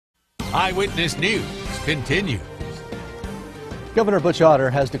Eyewitness News continues. Governor Butch Otter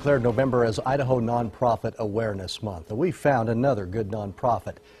has declared November as Idaho Nonprofit Awareness Month. And we found another good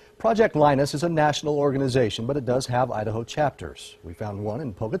nonprofit. Project Linus is a national organization, but it does have Idaho chapters. We found one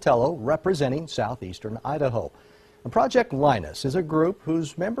in Pocatello representing southeastern Idaho. And Project Linus is a group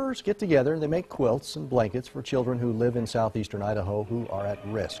whose members get together and they make quilts and blankets for children who live in southeastern Idaho who are at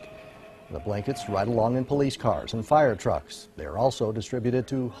risk. The blankets ride along in police cars and fire trucks. They are also distributed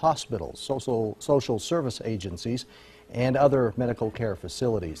to hospitals, social service agencies, and other medical care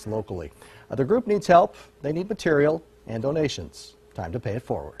facilities locally. The group needs help. They need material and donations. Time to pay it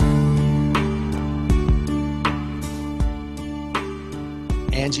forward.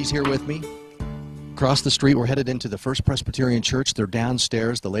 Angie's here with me. Across the street, we're headed into the First Presbyterian Church. They're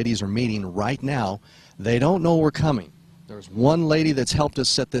downstairs. The ladies are meeting right now. They don't know we're coming. There's one lady that's helped us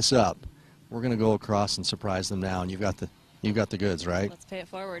set this up. We're going to go across and surprise them now, and you've got the goods, right? Let's pay it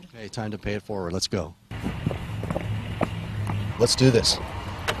forward. Okay, time to pay it forward. Let's go. Let's do this.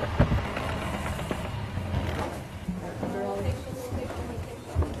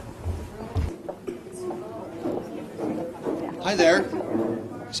 Hi there.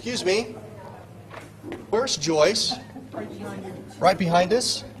 Excuse me. Where's Joyce? Right behind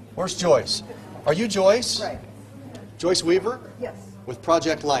us? Where's Joyce? Are you Joyce? Right. Joyce Weaver? Yes. With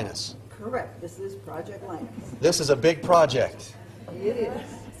Project Linus. Correct. This is Project Linus. This is a big project. It is.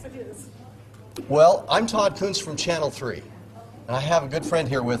 It is. Well, I'm Todd Kuntz from Channel 3, and I have a good friend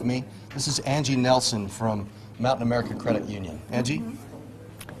here with me. This is Angie Nelson from Mountain America Credit Union. Angie?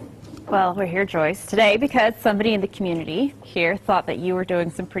 Well, we're here, Joyce, today because somebody in the community here thought that you were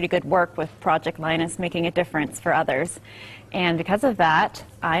doing some pretty good work with Project Linus, making a difference for others. And because of that,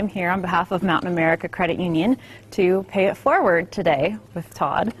 I'm here on behalf of Mountain America Credit Union to pay it forward today with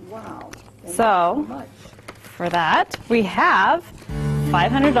Todd. Wow. Thank you So much. for that, we have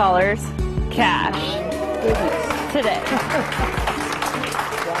 $500 cash today.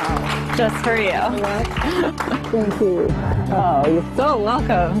 Wow. Just for you. Thank you. Oh, you're so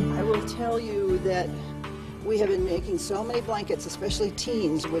welcome. I will tell you that we have been making so many blankets, especially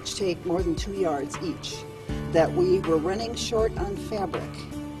teens, which take more than 2 yards each, that we were running short on fabric.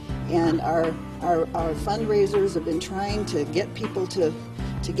 And our fundraisers have been trying to get people to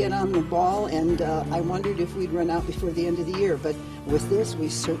get on the ball, and I wondered if we'd run out before the end of the year, but with this, we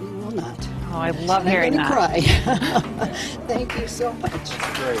certainly will not. Oh, I love hearing that. I'm going to cry. Thank you so much.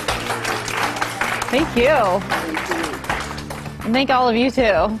 Great. Thank you. Thank you. And thank all of you,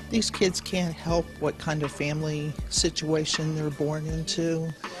 too. These kids can't help what kind of family situation they're born into,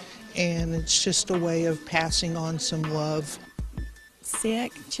 and it's just a way of passing on some love.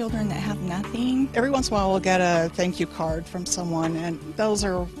 Sick children that have nothing. Every once in a while we'll get a thank you card from someone, and those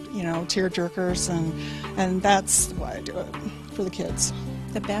are, you know, tear jerkers, and that's why I do it, for the kids.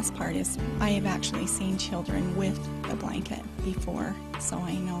 The best part is I have actually seen children with a blanket before, so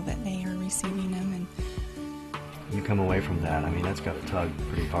I know that they are receiving them, and you come away from that, I mean, that's got to tug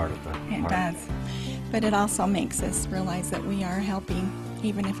pretty hard at the heart. it does. But it also makes us realize that we are helping,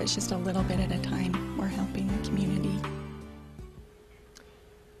 even if it's just a little bit at a time. We're helping the community.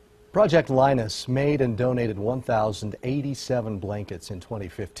 Project Linus made and donated 1,087 blankets in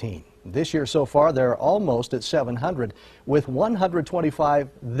 2015. This year so far, they're almost at 700, with 125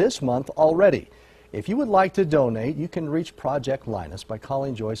 this month already. If you would like to donate, you can reach Project Linus by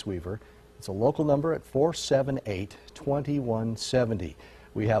calling Joyce Weaver. It's a local number at 478-2170.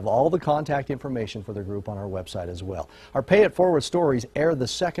 We have all the contact information for the group on our website as well. Our Pay It Forward stories air the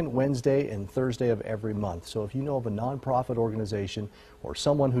second Wednesday and Thursday of every month. So if you know of a nonprofit organization or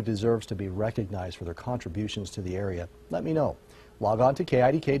someone who deserves to be recognized for their contributions to the area, let me know. Log on to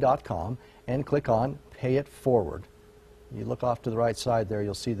KIDK.com and click on Pay It Forward. You look off to the right side there,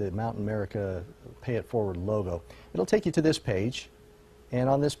 you'll see the Mountain America Pay It Forward logo. It'll take you to this page, and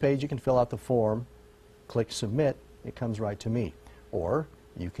on this page you can fill out the form, click Submit, it comes right to me. Or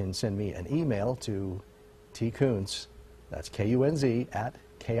you can send me an email to tkuntz, that's K-U-N-Z,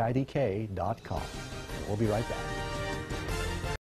 @KIDK.com. We'll be right back.